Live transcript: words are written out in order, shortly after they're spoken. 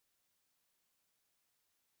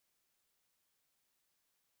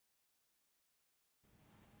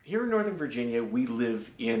Here in Northern Virginia, we live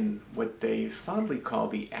in what they fondly call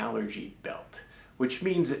the allergy belt, which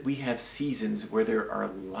means that we have seasons where there are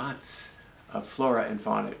lots of flora and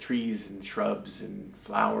fauna, trees and shrubs and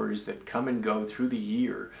flowers that come and go through the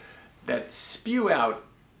year that spew out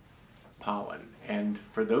pollen. And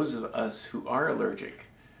for those of us who are allergic,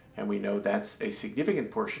 and we know that's a significant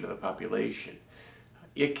portion of the population,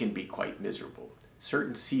 it can be quite miserable.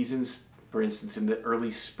 Certain seasons, for instance, in the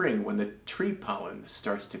early spring when the tree pollen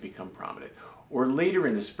starts to become prominent, or later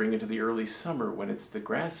in the spring into the early summer when it's the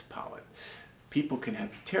grass pollen, people can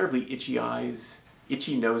have terribly itchy eyes,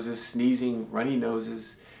 itchy noses, sneezing, runny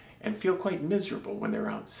noses, and feel quite miserable when they're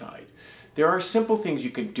outside. There are simple things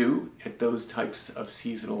you can do at those types of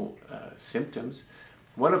seasonal symptoms.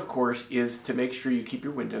 One, of course, is to make sure you keep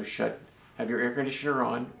your windows shut, have your air conditioner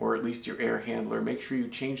on, or at least your air handler. Make sure you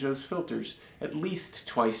change those filters at least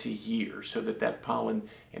twice a year so that that pollen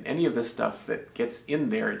and any of the stuff that gets in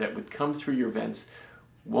there that would come through your vents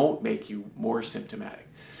won't make you more symptomatic.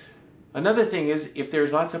 Another thing is, if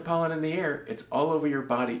there's lots of pollen in the air, it's all over your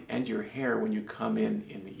body and your hair when you come in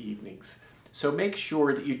the evenings. So make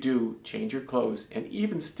sure that you do change your clothes, and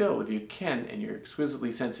even still, if you can and you're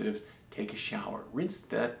exquisitely sensitive, take a shower. Rinse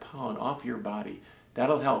that pollen off your body.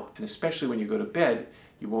 That'll help, and especially when you go to bed,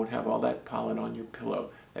 you won't have all that pollen on your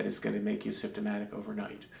pillow that is going to make you symptomatic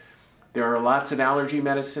overnight. There are lots of allergy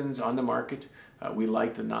medicines on the market. We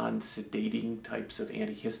like the non-sedating types of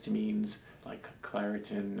antihistamines like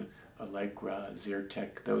Claritin, Allegra,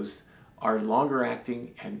 Zyrtec. Those are longer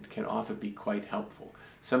acting and can often be quite helpful.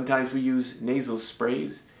 Sometimes we use nasal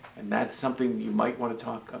sprays, and that's something you might want to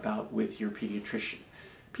talk about with your pediatrician.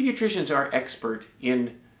 Pediatricians are expert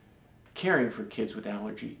in caring for kids with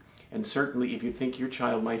allergy, and certainly if you think your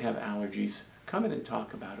child might have allergies, come in and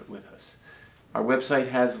talk about it with us. Our website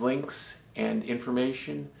has links and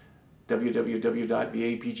information,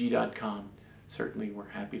 www.vapg.com. Certainly we're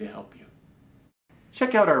happy to help you.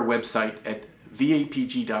 Check out our website at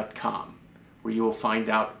vapg.com, where you will find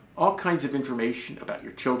out all kinds of information about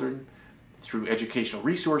your children through educational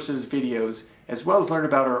resources, videos, as well as learn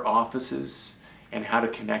about our offices and how to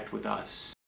connect with us.